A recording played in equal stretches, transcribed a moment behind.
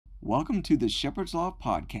Welcome to the Shepherd's Law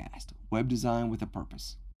Podcast, Web Design with a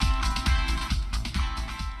Purpose.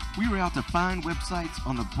 We are out to find websites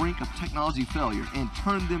on the brink of technology failure and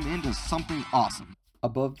turn them into something awesome.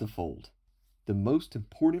 Above the fold, the most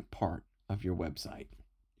important part of your website.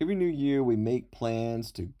 Every new year, we make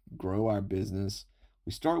plans to grow our business.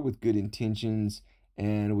 We start with good intentions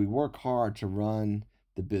and we work hard to run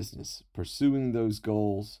the business, pursuing those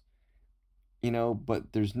goals,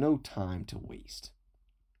 but there's no time to waste.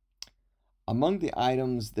 Among the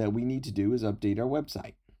items that we need to do is update our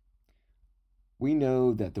website. We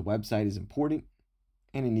know that the website is important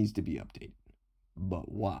and it needs to be updated.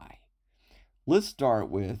 But why? Let's start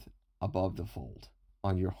with above the fold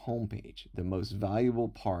on your homepage, the most valuable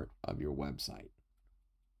part of your website.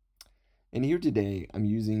 And here today, I'm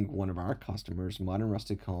using one of our customers, Modern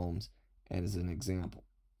Rustic Homes, as an example.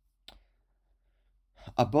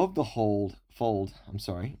 Above the fold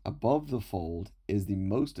is the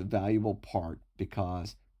most valuable part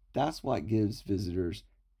because that's what gives visitors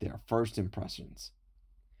their first impressions.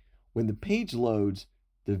 When the page loads,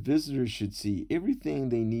 the visitors should see everything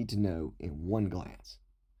they need to know in one glance.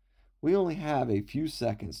 We only have a few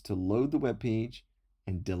seconds to load the web page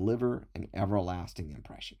and deliver an everlasting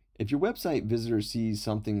impression. If your website visitor sees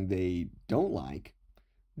something they don't like,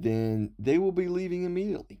 then they will be leaving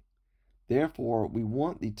immediately. Therefore, we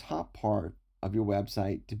want the top part of your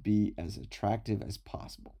website to be as attractive as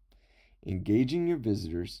possible. Engaging your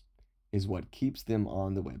visitors is what keeps them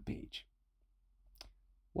on the web page.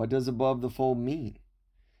 What does above the fold mean?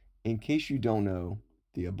 In case you don't know,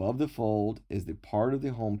 the above the fold is the part of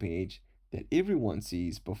the homepage that everyone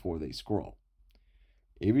sees before they scroll.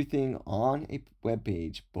 Everything on a web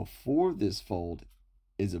page before this fold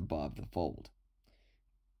is above the fold.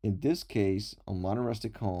 In this case, on Modern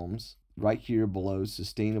Rustic Homes, right here below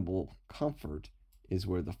sustainable comfort is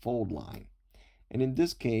where the fold line. And in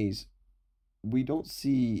this case, we don't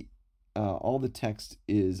see all the text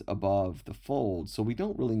is above the fold, so we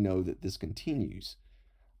don't really know that this continues.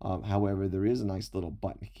 However, there is a nice little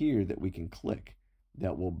button here that we can click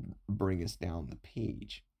that will bring us down the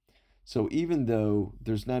page. So even though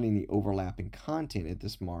there's not any overlapping content at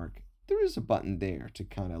this mark, there is a button there to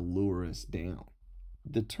kind of lure us down.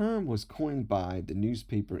 The term was coined by the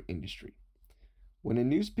newspaper industry. When a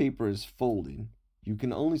newspaper is folded, you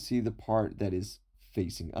can only see the part that is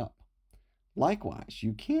facing up. Likewise,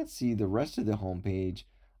 you can't see the rest of the homepage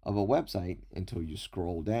of a website until you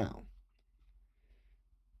scroll down.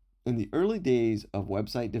 In the early days of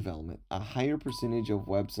website development, a higher percentage of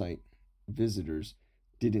website visitors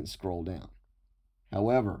didn't scroll down.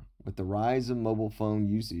 However, with the rise of mobile phone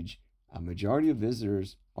usage, a majority of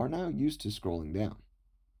visitors are now used to scrolling down.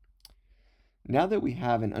 Now that we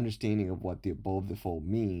have an understanding of what the above the fold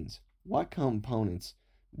means, what components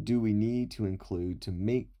do we need to include to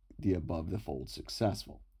make the above the fold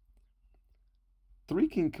successful? Three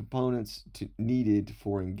key components needed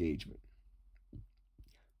for engagement.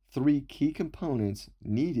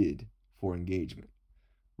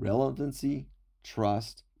 Relevancy,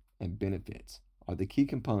 trust, and benefits are the key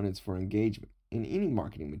components for engagement in any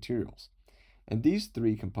marketing materials. And these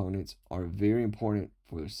three components are very important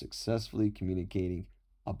for successfully communicating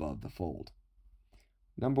above the fold.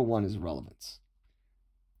 Number one is relevance.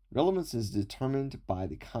 Relevance is determined by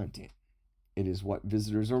the content. It is what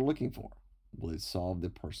visitors are looking for. Will it solve the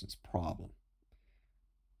person's problem?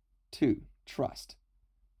 2, trust.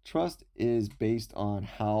 Trust is based on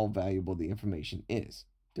how valuable the information is.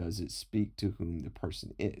 Does it speak to whom the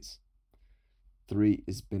person is? 3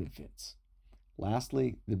 is benefits.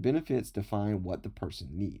 Lastly, the benefits define what the person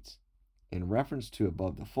needs. In reference to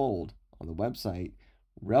above the fold on the website,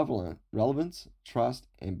 relevance, trust,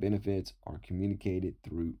 and benefits are communicated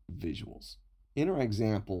through visuals. In our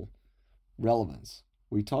example, relevance,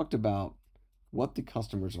 we talked about what the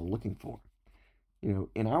customers are looking for.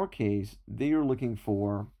 In our case, they are looking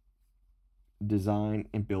for design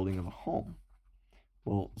and building of a home.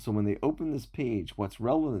 Well, so when they open this page, what's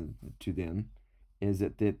relevant to them is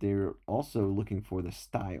that they're also looking for the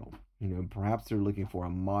style. Perhaps they're looking for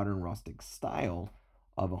a modern rustic style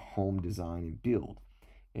of a home design and build.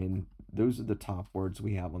 And those are the top words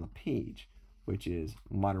we have on the page, which is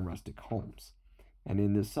modern rustic homes. And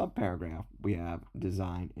in this subparagraph, we have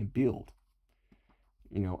design and build.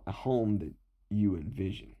 A home that you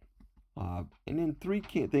envision. And then three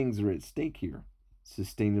key things are at stake here: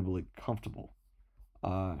 sustainably comfortable,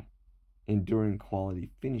 enduring quality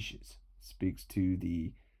finishes, speaks to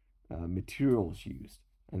the materials used,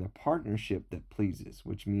 and the partnership that pleases,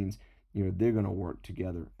 which means they're going to work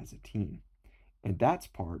together as a team. And that's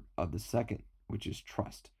part of the second, which is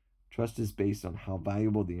trust. Trust is based on how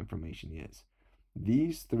valuable the information is.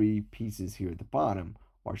 These three pieces here at the bottom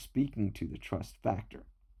are speaking to the trust factor.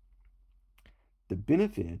 The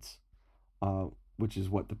benefits, which is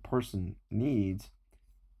what the person needs,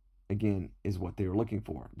 again, is what they're looking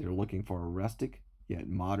for. They're looking for a rustic yet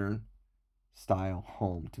modern style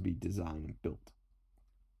home to be designed and built.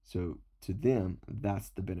 So to them, that's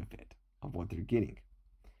the benefit of what they're getting.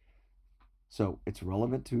 So it's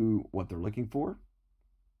relevant to what they're looking for.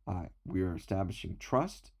 We are establishing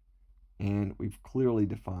trust, and we've clearly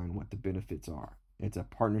defined what the benefits are. It's a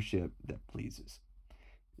partnership that pleases.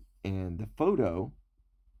 And the photo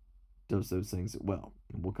does those things well,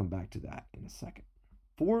 and we'll come back to that in a second.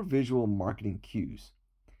 4 visual marketing cues.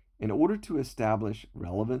 In order to establish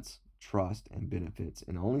relevance, trust, and benefits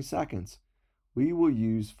in only seconds, we will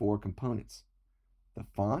use 4 components. The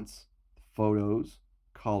fonts, the photos,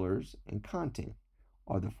 colors, and content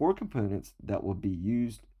are the 4 components that will be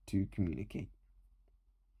used to communicate.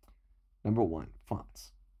 Number 1,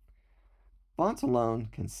 fonts. Fonts alone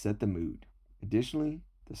can set the mood. Additionally,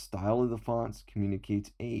 the style of the fonts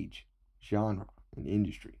communicates age, genre, and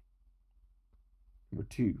industry. Number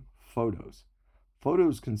 2, photos.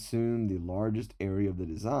 Photos consume the largest area of the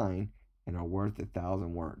design and are worth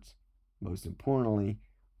 1,000 words. Most importantly,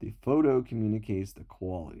 the photo communicates the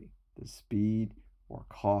quality, the speed, or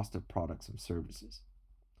cost of products and services.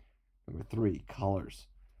 Number 3, colors.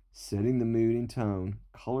 Setting the mood and tone,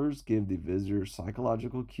 colors give the visitor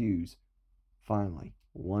psychological cues. Finally,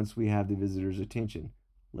 once we have the visitor's attention,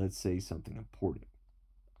 let's say something important.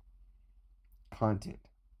 Content.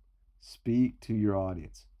 Speak to your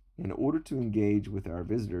audience. In order to engage with our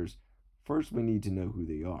visitors, first we need to know who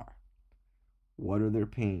they are. What are their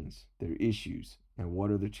pains, their issues, and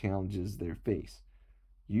what are the challenges they face?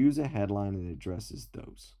 Use a headline that addresses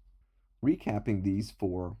those. Recapping these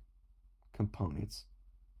 4 components,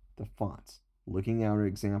 the fonts. Looking at our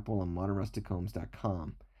example on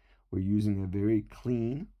modernrustichomes.com, we're using a very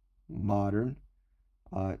clean, modern,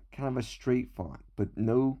 kind of a straight font, but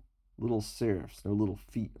no little serifs, no little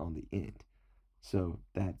feet on the end. So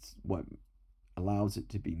that's what allows it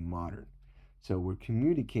to be modern. So we're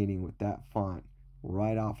communicating with that font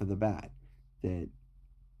right off of the bat that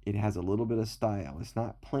it has a little bit of style. It's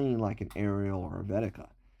not plain like an Arial or a Vedica.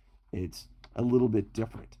 It's a little bit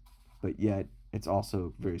different, but yet it's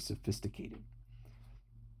also very sophisticated.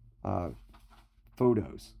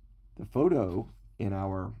 Photos. The photo in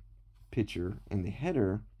our picture in the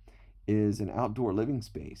header is an outdoor living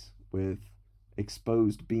space with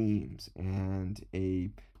exposed beams and a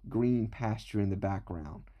green pasture in the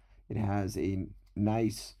background. It has a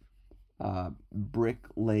nice brick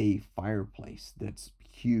lay fireplace that's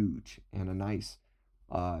huge and a nice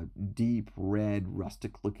deep red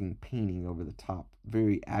rustic looking painting over the top,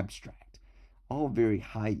 very abstract, all very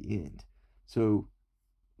high end. So,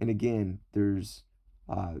 and again, there's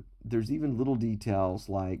even little details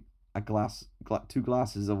like a glass, 2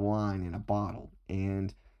 glasses of wine in a bottle,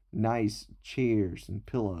 and nice chairs and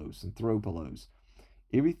pillows and throw pillows.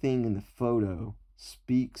 Everything in the photo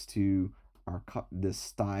speaks to this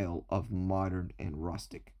style of modern and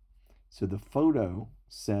rustic. So the photo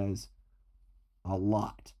says a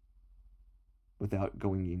lot without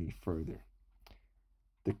going any further.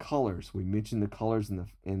 The colors, we mentioned the colors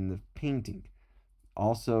in the painting.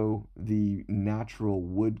 Also the natural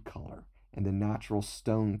wood color and the natural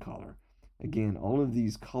stone color. Again, all of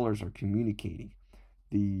these colors are communicating.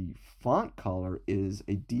 The font color is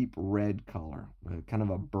a deep red color, kind of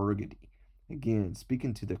a burgundy. Again,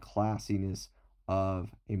 speaking to the classiness of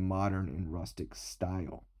a modern and rustic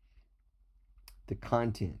style. The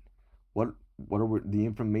content, what are the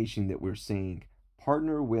information that we're saying?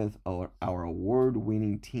 Partner with our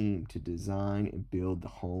award-winning team to design and build the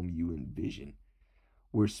home you envision.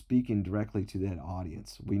 We're speaking directly to that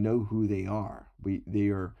audience. We know who they are. They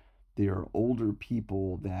are older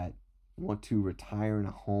people that want to retire in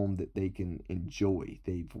a home that they can enjoy.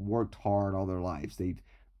 They've worked hard all their lives. They've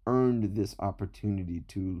earned this opportunity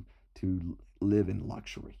to live in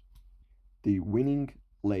luxury. The winning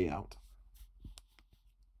layout.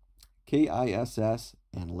 KISS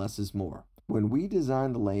and less is more. When we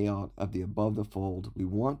design the layout of the above the fold, we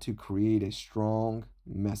want to create a strong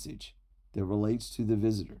message that relates to the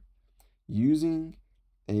visitor. Using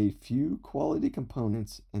a few quality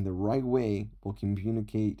components in the right way will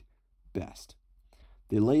communicate best.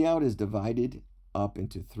 The layout is divided up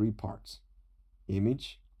into 3 parts: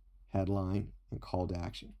 image, headline, and call to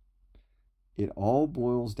action. It all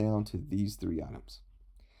boils down to these 3 items.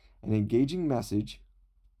 An engaging message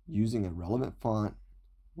using a relevant font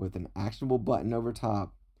with an actionable button over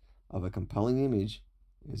top of a compelling image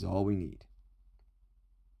is all we need.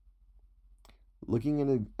 Looking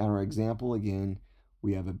at our example again,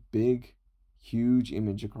 We have a big, huge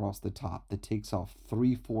image across the top that takes off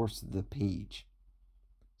 3/4 of the page.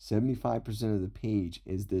 75% of the page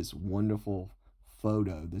is this wonderful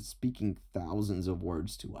photo that's speaking thousands of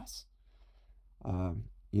words to us. And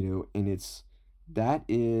that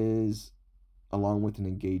is along with an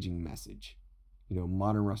engaging message.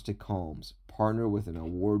 Modern Rustic Homes partner with an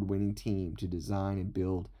award-winning team to design and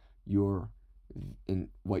build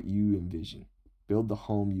what you envision. Build the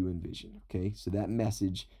home you envision. Okay, so that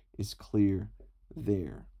message is clear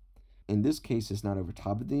there. In this case, it's not over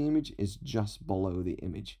top of the image; it's just below the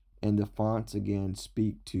image. And the fonts again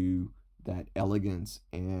speak to that elegance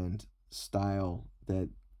and style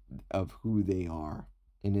of who they are.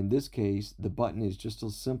 And in this case, the button is just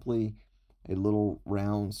simply a little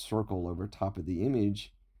round circle over top of the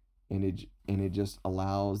image, and it just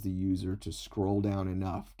allows the user to scroll down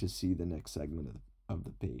enough to see the next segment of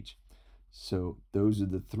the page. So those are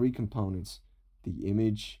the three components: the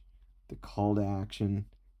image, the call to action,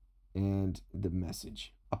 and the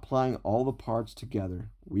message. Applying all the parts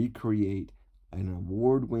together, we create an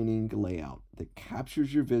award-winning layout that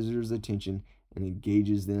captures your visitors' attention and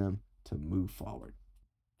engages them to move forward.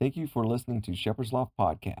 Thank you for listening to Shepherd's Loft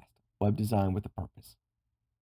Podcast, Web Design with a Purpose.